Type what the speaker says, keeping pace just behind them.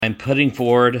I'm putting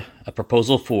forward a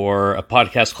proposal for a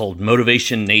podcast called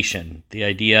Motivation Nation. The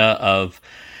idea of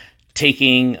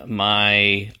taking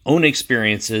my own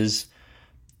experiences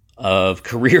of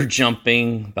career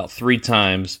jumping about 3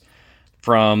 times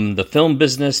from the film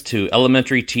business to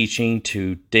elementary teaching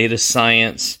to data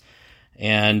science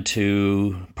and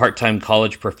to part-time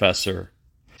college professor.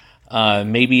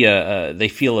 Maybe they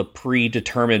feel a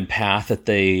predetermined path that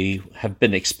they have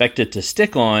been expected to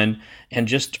stick on and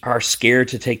just are scared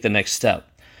to take the next step.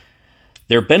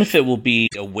 Their benefit will be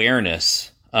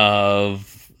awareness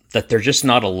of that they're just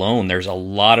not alone. There's a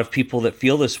lot of people that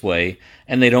feel this way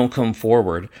and they don't come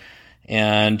forward.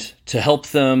 And to help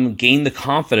them gain the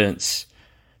confidence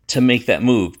to make that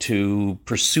move, to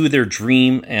pursue their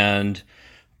dream and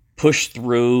push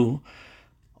through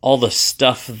all the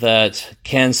stuff that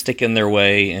can stick in their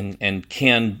way and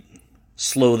can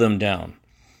slow them down.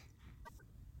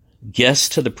 Guests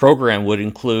to the program would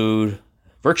include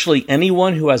virtually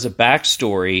anyone who has a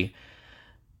backstory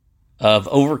of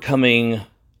overcoming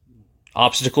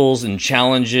obstacles and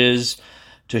challenges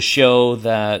to show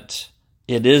that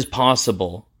it is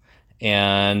possible,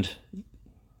 and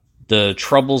the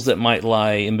troubles that might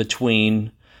lie in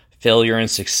between failure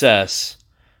and success,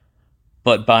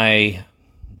 but by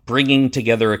bringing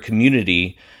together a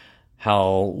community,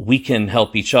 how we can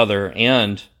help each other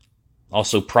and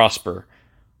also prosper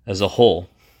as a whole.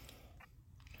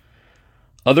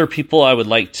 Other people I would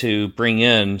like to bring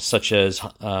in, such as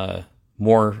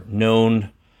more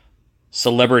known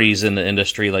celebrities in the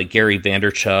industry like Gary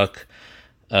Vaynerchuk,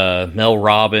 Mel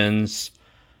Robbins,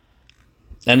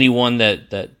 anyone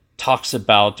that talks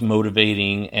about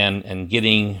motivating and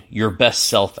getting your best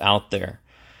self out there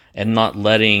and not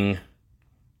letting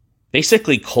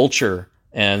basically culture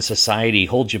and society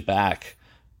hold you back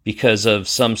because of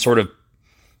some sort of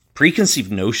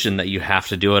preconceived notion that you have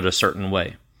to do it a certain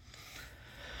way.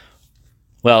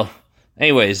 Well,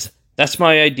 anyways, that's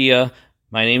my idea.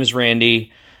 My name is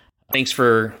Randy. Thanks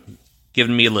for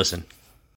giving me a listen.